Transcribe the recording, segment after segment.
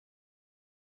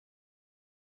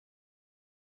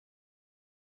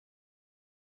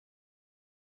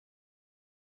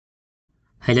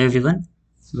Hello everyone,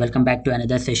 welcome back to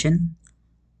another session.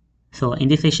 So in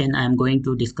this session, I am going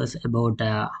to discuss about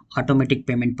automatic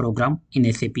payment program in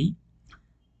SAP.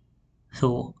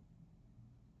 So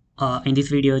in this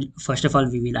video, first of all,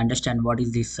 we will understand what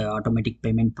is this automatic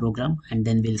payment program, and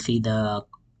then we'll see the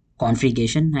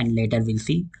configuration, and later we'll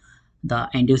see the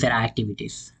end user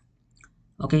activities.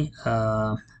 Okay.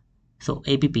 So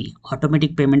APP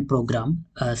automatic payment program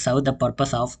serve the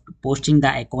purpose of posting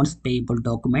the accounts payable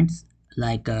documents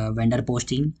like vendor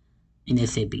posting in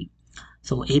SAP.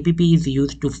 So APP is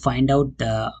used to find out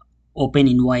the open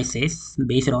invoices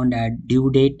based on the due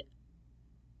date,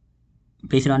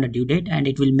 and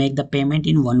it will make the payment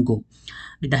in one go.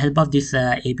 With the help of this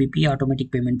APP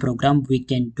automatic payment program, we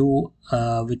can post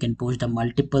the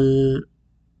multiple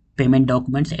payment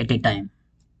documents at a time.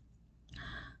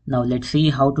 Now let's see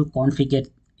how to configure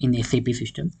in SAP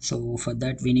system. So for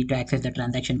that we need to access the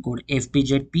transaction code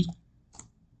FBZP,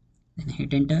 then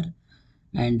hit enter,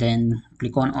 and then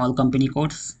click on all company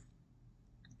codes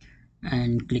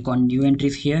and click on new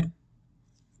entries here,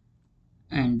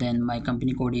 and then my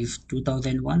company code is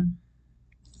 2001,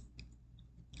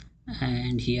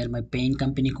 and here my paying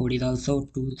company code is also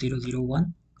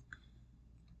 2001.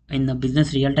 In the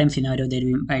business real-time scenario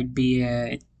might be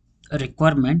a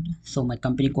requirement, so my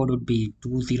company code would be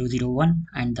 2001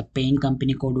 and the paying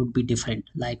company code would be different,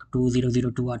 like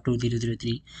 2002 or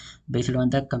 2003, based on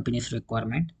the company's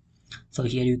requirement. So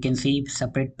here you can see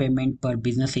separate payment per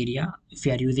business area. If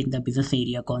you are using the business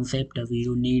area concept,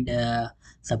 you need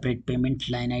separate payment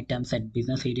line items at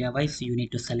business area wise. You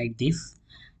need to select this.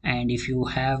 And if you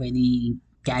have any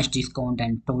cash discount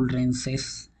and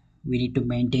tolerances, we need to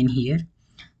maintain here.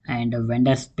 And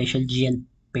vendor special GL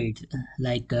paid,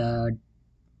 like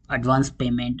advance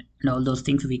payment and all those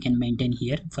things we can maintain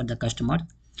here for the customer.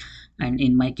 And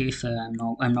in my case,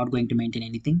 I'm not going to maintain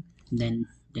anything. Then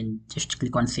just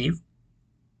click on save.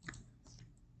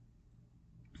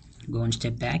 Go one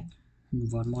step back,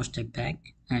 one more step back,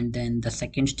 and then the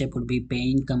second step would be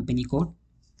paying company code,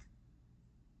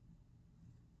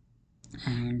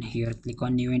 and here click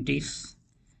on new entries,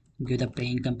 give the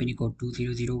paying company code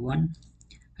 2001,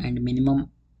 and minimum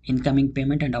incoming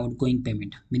payment and outgoing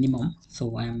payment minimum,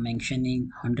 so I am mentioning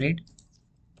 100.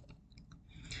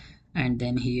 And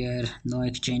then here no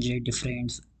exchange rate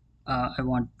difference, I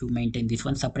want to maintain this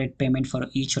one, separate payment for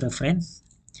each reference.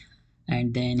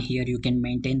 And then here you can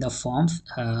maintain the forms.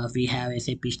 We have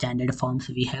SAP standard forms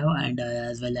we have, and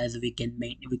as well as we can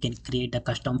create the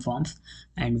custom forms,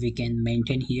 and we can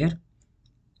maintain here.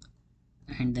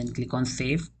 And then click on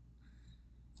save.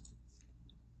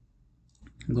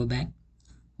 Go back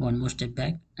one more step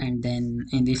back, and then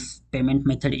in this payment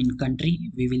method in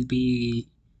country, we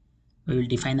will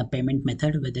define a payment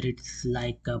method, whether it's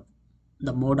like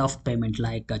the mode of payment,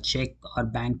 like a check or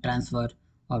bank transfer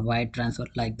or wire transfer,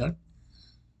 like that.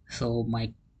 So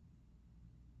my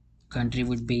country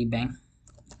would be bank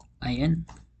IN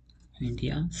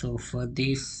India. So for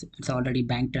this, it's already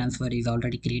bank transfer is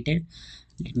already created.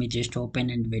 Let me just open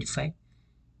and verify.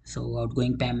 So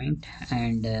outgoing payment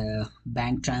and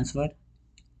bank transfer.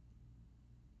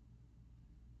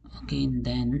 Okay, and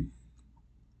then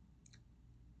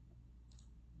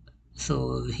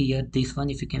so here this one,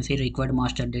 if you can see required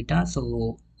master data.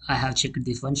 So I have checked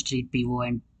this one, street PO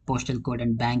and postal code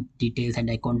and bank details and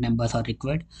account numbers are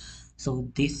required. So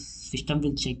this system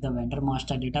will check the vendor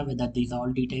master data whether these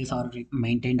all details are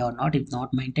maintained or not. If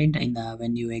not maintained, in the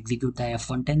when you execute the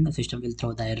F110, the system will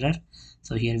throw the error.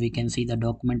 So here we can see the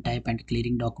document type and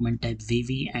clearing document type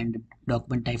ZV and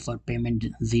document type for payment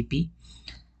ZP.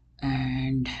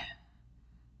 And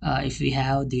if we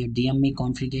have the DME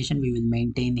configuration, we will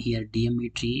maintain here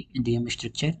DME tree, DME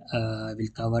structure. We'll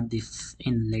cover this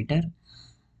in later.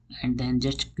 And then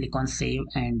just click on save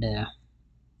and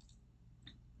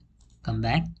come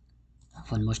back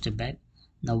one more step back.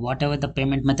 Now whatever the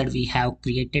payment method we have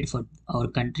created for our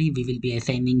country, we will be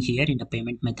assigning here in the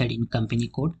payment method in company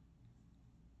code.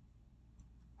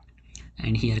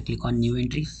 And here click on new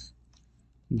entries,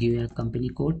 give a company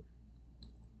code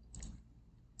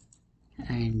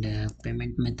and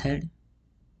payment method,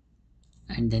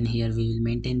 and then here we will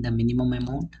maintain the minimum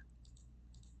amount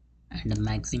and the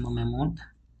maximum amount.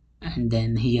 And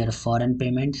then here foreign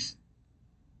payments,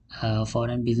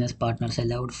 foreign business partners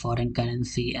allowed, foreign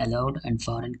currency allowed, and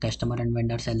foreign customer and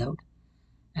vendors allowed.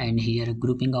 And here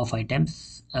grouping of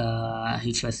items,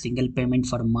 it's a single payment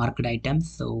for marked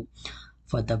items. So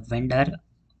for the vendor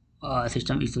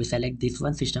system, if we select this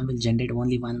one, system will generate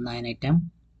only one line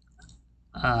item.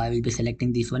 I will be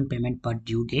selecting this one, payment per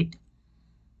due date,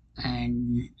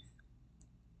 and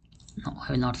no,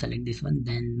 I will not select this one.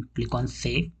 Then click on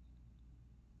save.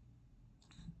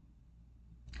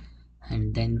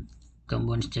 and then come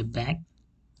one step back,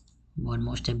 one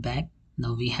more step back.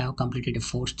 Now we have completed the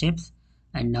 4 steps,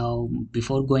 and now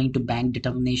before going to bank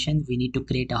determination we need to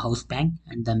create a house bank,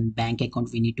 and then bank account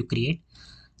we need to create.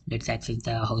 Let's access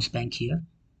the house bank here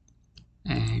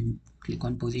and click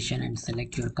on position and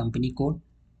select your company code,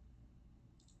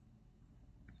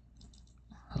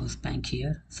 house bank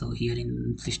here. So here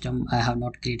in system I have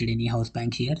not created any house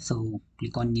bank here, so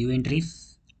click on new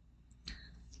entries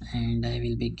and I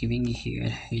will be giving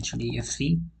here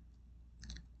HDFC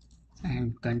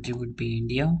and country would be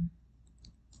India,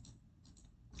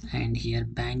 and here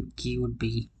bank key would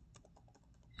be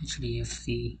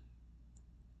HDFC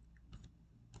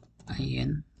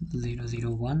IN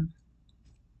 001.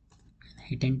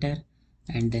 Hit enter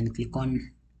and then click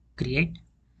on create,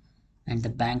 and the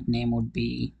bank name would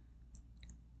be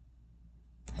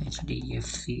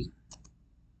HDFC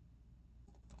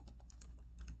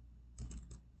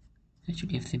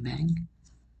Bank.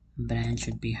 Branch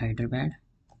should be Hyderabad,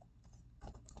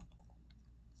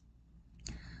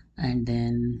 and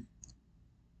then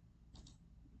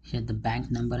here the bank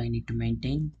number I need to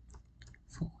maintain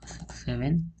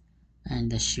 467, and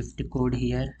the shift code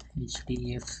here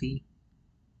HDFC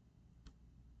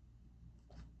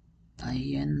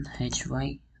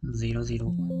INHY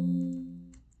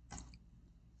 001,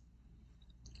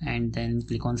 and then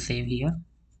click on save here.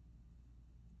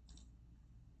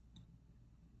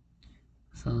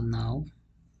 So now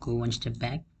go one step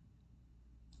back,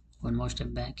 one more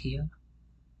step back here.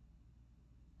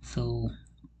 So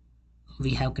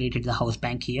we have created the house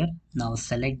bank here. Now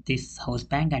select this house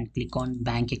bank and click on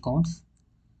bank accounts.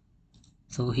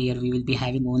 So here we will be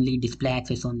having only display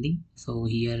access only. So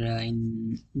here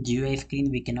in GUI screen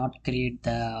we cannot create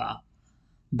the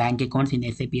bank accounts in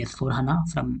SAP S4HANA.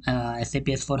 From SAP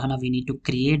S4HANA we need to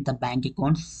create the bank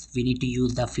accounts. We need to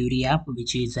use the Fury app,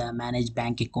 which is manage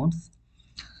bank accounts.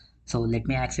 So let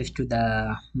me access to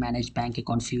the manage bank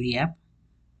account Fury app.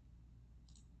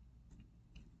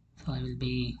 So I will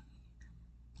be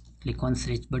click on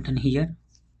search button here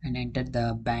and enter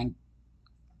the bank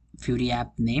Fury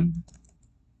app name,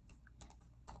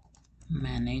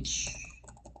 manage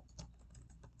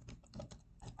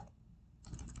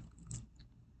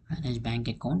bank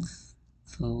accounts.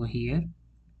 So here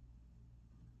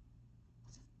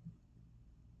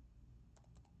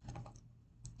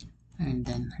and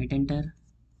then hit enter.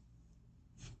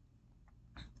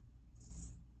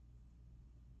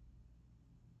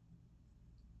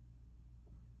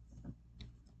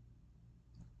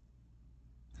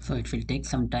 So it will take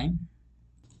some time.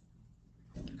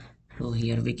 So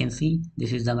here we can see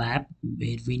this is the app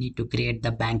where we need to create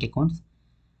the bank accounts.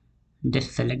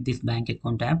 Just select this bank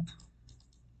account app.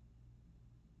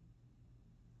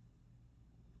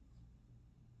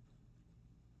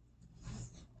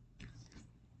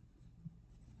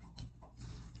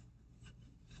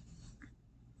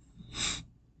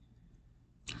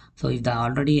 So if the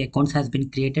already accounts has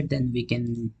been created, then we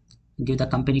can give the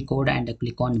company code and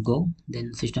click on go.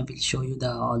 Then system will show you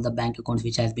the all the bank accounts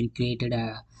which has been created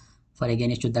for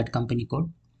against to that company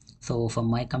code. So for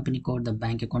my company code the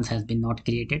bank accounts has been not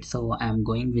created, so I am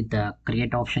going with the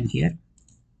create option here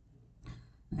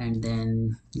and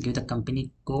then give the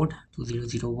company code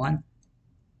 2001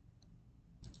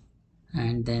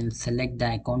 and then select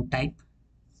the account type.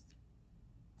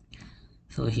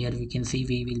 So here we can see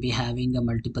we will be having a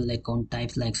multiple account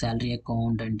types like salary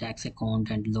account and tax account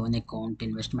and loan account,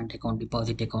 investment account,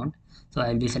 deposit account. So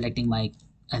I will be selecting my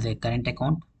as a current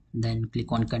account, then click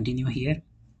on continue here.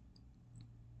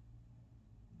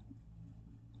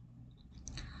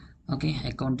 Okay,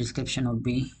 account description would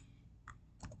be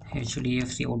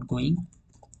HDFC outgoing,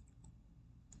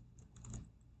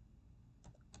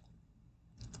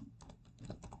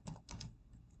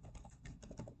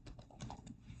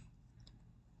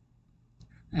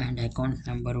 and account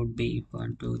number would be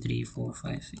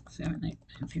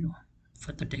 12345678990.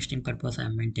 For the testing purpose I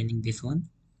am maintaining this one,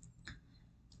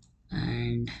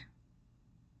 and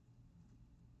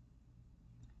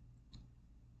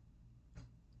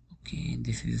okay,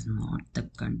 this is not the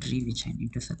country which I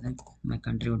need to select. My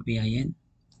country would be IN,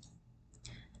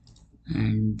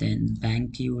 and then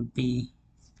bank key would be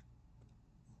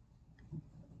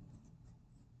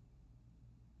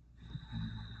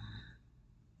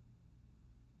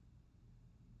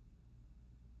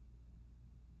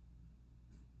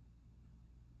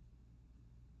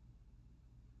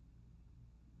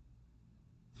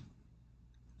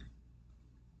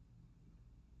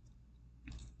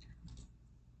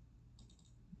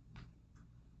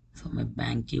so my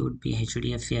bank key would be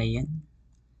HDFC IN.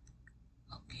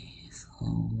 Okay,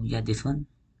 so yeah, this one,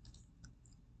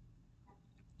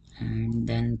 and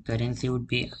then currency would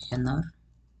be INR,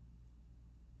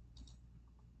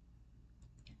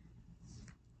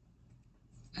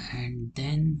 and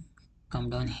then come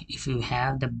down. If you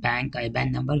have the bank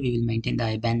IBAN number, we will maintain the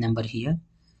IBAN number here,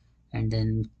 and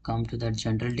then come to the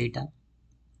general data.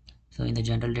 So in the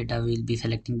general data, we will be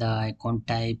selecting the account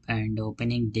type and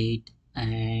opening date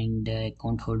and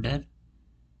account holder.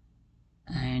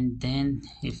 And then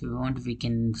if you want, we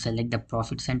can select the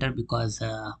profit center, because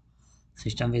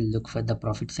system will look for the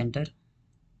profit center.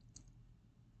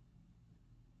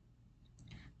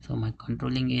 So my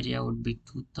controlling area would be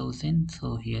 2000.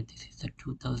 So here this is the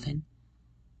 2000,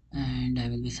 and I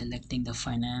will be selecting the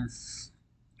finance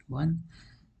one,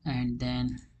 and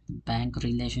then bank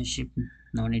relationship.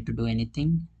 No need to do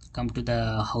anything. Come to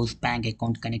the house bank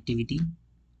account connectivity,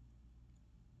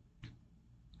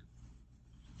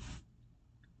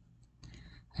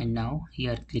 and now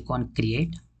here click on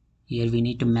create. Here we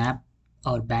need to map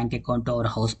our bank account to our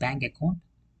house bank account.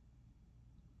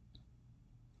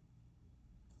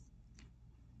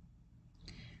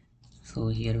 So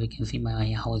here we can see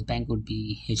my house bank would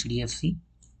be HDFC.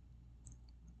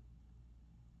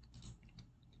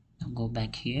 Now go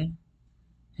back here.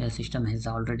 The system has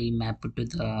already mapped to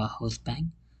the house bank.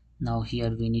 Now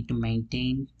here we need to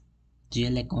maintain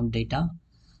GL account data.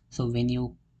 So when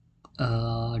you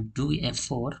do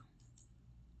F4,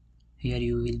 here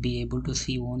you will be able to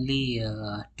see only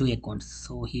two accounts.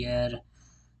 So here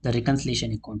the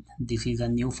reconciliation account, this is a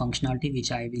new functionality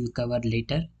which I will cover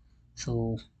later.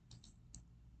 So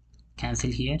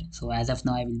cancel here. So as of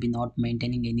now I will be not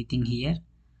maintaining anything here.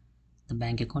 The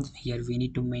bank accounts, here we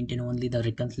need to maintain only the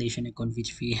reconciliation account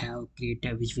which we have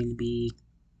created, which will be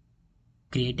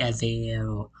create as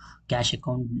a cash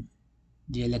account,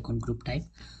 GL account group type.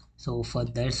 So for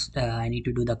this I need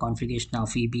to do the configuration of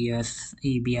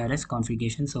EBRS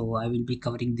configuration, so I will be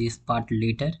covering this part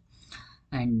later.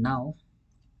 And now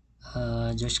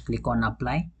just click on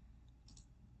apply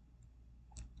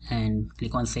and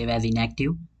click on save as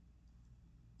inactive.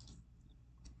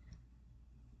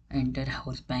 Enter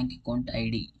house bank account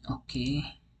ID. Okay,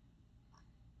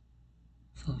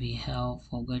 so we have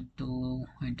forgot to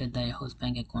enter the house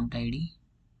bank account ID,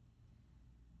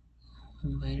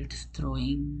 where it's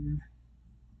throwing.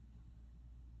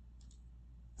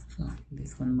 So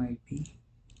this one might be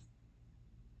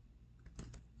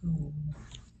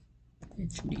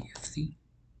HDFC.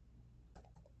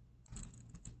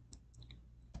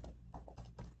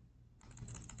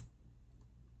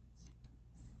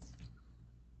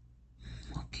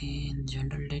 Okay,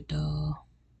 general data.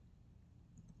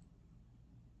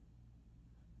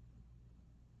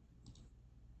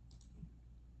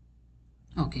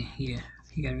 Okay, here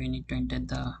we need to enter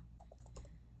the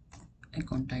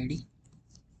account ID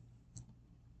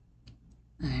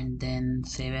and then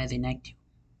save as inactive.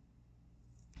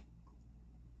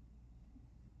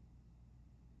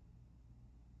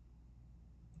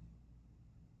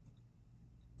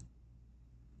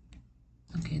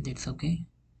 Okay, that's okay.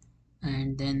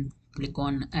 And then click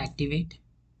on activate.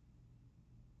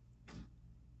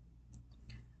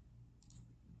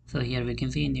 So here we can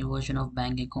see new version of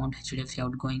bank account HDFC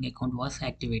outgoing account was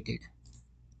activated.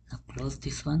 Now close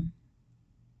this one.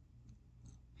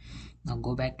 Now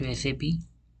go back to SAP.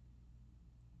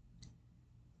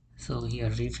 So here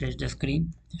refresh the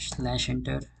screen, slash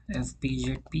enter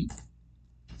FBZP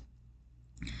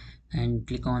and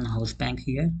click on house bank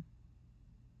here.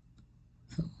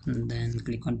 So then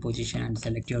click on position and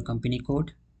select your company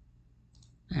code,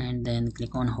 and then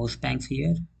click on house banks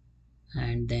here,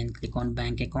 and then click on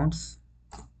bank accounts.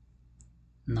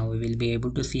 Now we will be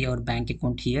able to see our bank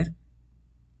account here.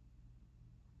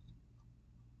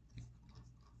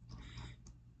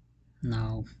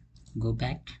 Now go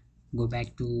back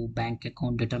to bank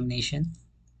account determination.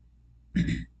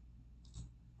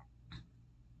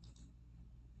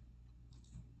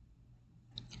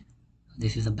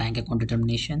 This is a bank account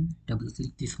determination. Double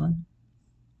click this one,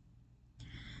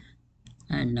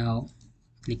 and now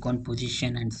click on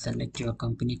position and select your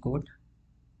company code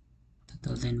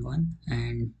 2001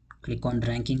 and click on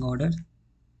ranking order,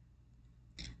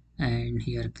 and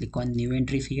here click on new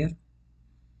entries here,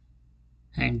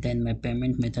 and then my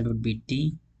payment method would be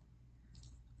T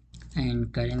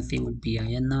and currency would be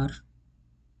INR.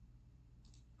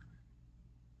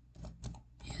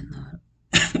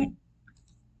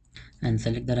 And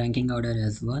select the ranking order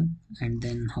as 1, and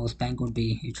then house bank would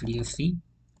be HDFC.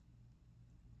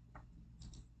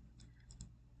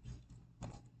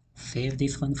 Save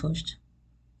this one first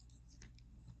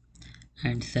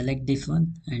and select this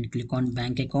one and click on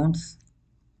bank accounts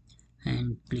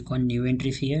and click on new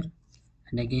entries here,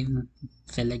 and again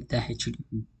select the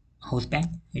host bank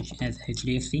as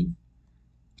HDFC,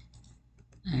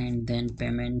 and then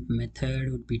payment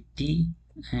method would be T,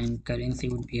 and currency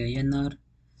would be INR,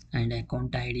 and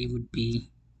account ID would be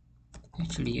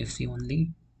HDFC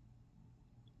only,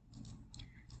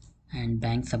 and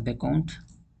bank sub account.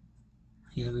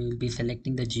 Here we will be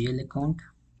selecting the GL account.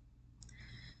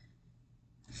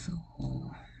 So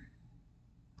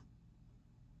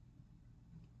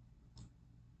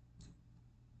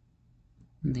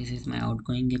this is my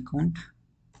outgoing account,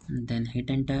 and then hit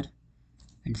enter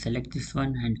and select this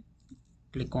one and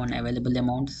click on available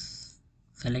amounts,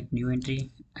 select new entry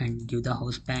and give the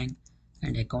host bank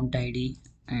and account ID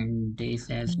and days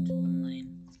as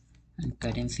 219 and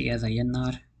currency as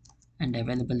INR, and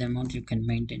available amount you can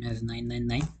maintain as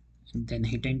 999, and then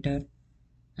hit enter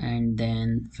and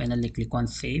then finally click on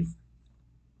save.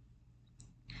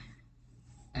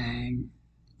 And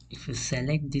if you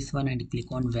select this one and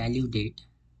click on value date,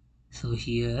 so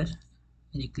here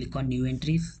when you click on new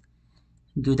entries,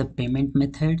 give the payment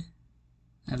method.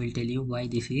 I will tell you why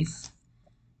this is.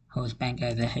 House bank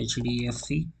as a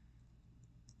HDFC,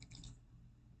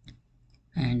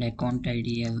 and account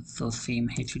ID also same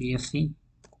HDFC,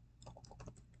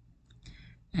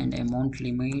 and amount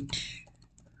limit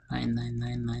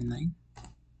 99999.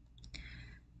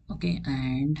 Okay,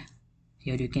 and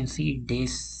here you can see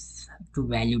days to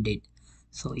value date.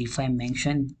 So if I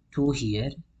mention 2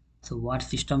 here, so what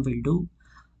system will do,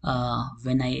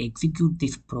 when I execute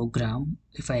this program,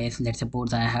 if I, let's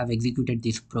suppose I have executed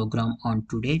this program on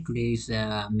today is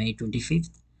May 25th,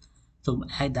 so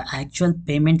the actual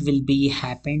payment will be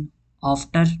happened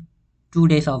after 2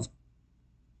 days of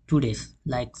 2 days,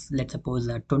 like let's suppose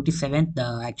 27th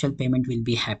the actual payment will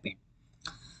be happened.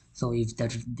 So if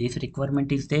this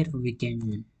requirement is there, we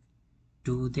can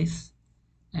do this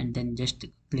and then just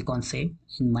click on save.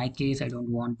 In my case I don't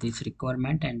want this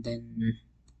requirement, and then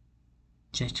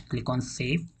just click on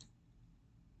save.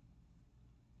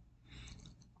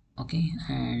 Okay,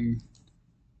 and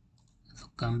so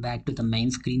come back to the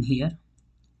main screen here.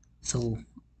 So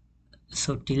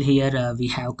till here we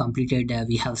have completed,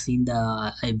 we have seen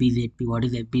the FBZP, what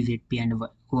is FBZP and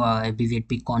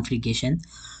FBZP configuration.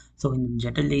 So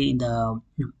generally in the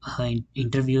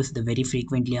interviews, the very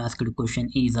frequently asked question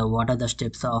is what are the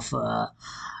steps of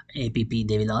APP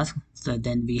they will ask. So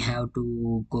then we have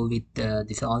to go with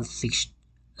this all six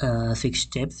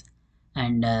steps,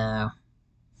 and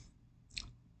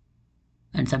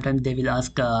sometimes they will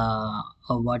ask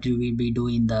what you will be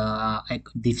doing the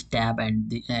this tab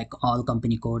and all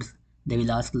company codes, they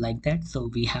will ask like that. So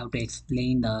we have to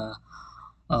explain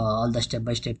all the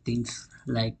step-by-step things,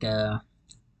 like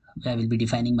I will be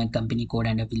defining my company code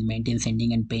and I will maintain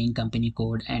sending and paying company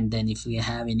code, and then if we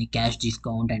have any cash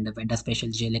discount and the vendor special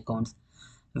jail accounts,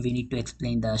 we need to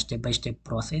explain the step-by-step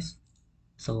process.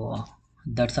 So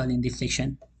that's all in this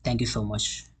section. Thank you so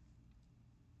much.